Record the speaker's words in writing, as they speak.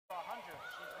100.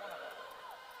 She's one of them.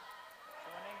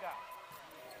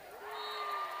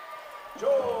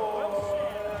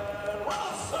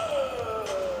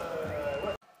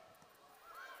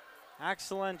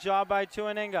 Excellent job by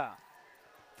Tuaninga.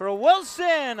 For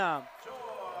Wilson,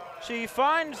 she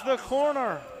finds the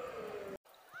corner.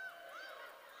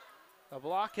 The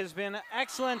block has been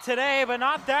excellent today, but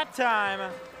not that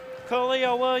time.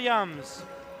 Kalia Williams.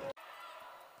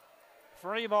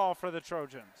 Free ball for the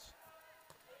Trojans.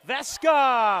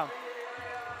 Veska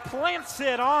plants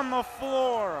it on the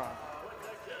floor.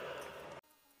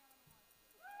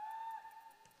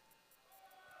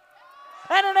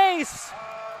 And an ace.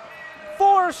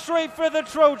 4 straight for the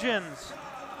Trojans.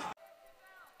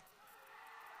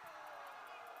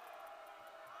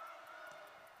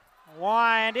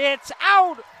 Wide, it's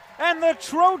out, and the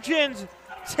Trojans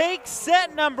take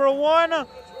set number 1.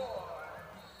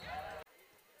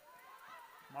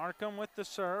 Markham with the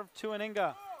serve,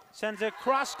 Tuaninga sends it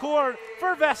cross court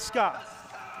for Veska.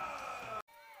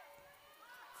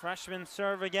 Freshman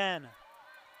serve again.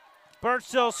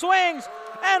 Birchill swings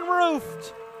and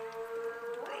roofed.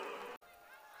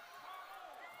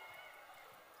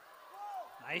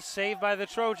 Nice save by the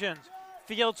Trojans.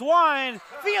 Fields winds,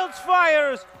 Fields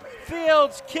fires,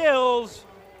 Fields kills.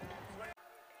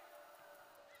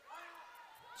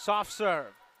 Soft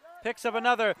serve, picks up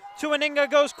another. Tuaninga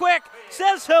goes quick,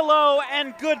 says hello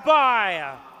and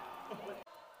goodbye.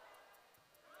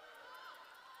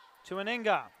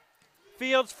 Tuaninga,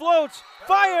 Fields floats,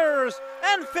 fires,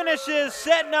 and finishes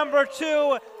set number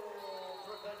 2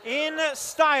 in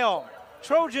style.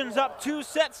 Trojans up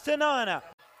 2-0.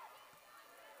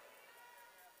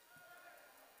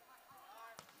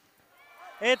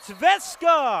 It's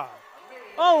Veska.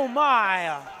 Oh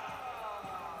my.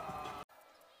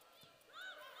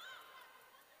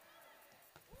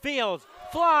 Fields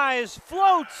flies,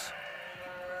 floats,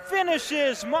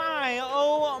 finishes. My,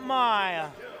 oh my.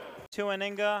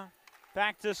 Tuaninga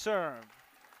back to serve.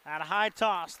 At a high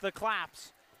toss, the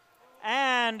claps.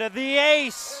 And the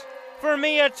ace for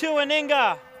Mia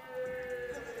Tuaninga.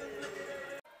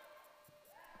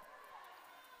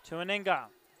 Tuaninga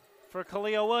for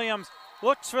Kalia Williams.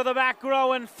 Looks for the back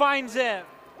row and finds it.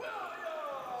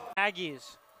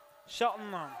 Aggies,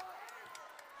 Shelton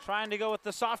trying to go with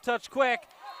the soft touch quick.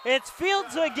 It's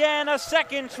Fields again, a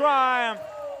second try.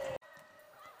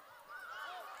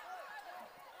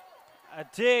 A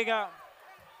dig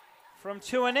from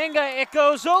Tuaninga, it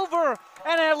goes over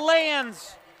and it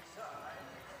lands.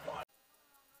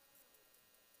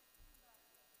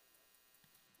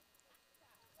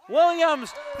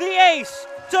 Williams, the ace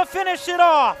to finish it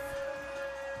off.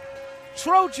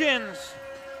 Trojans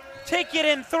take it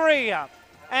in 3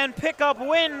 and pick up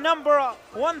win number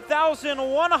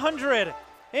 1,100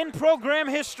 in program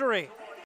history.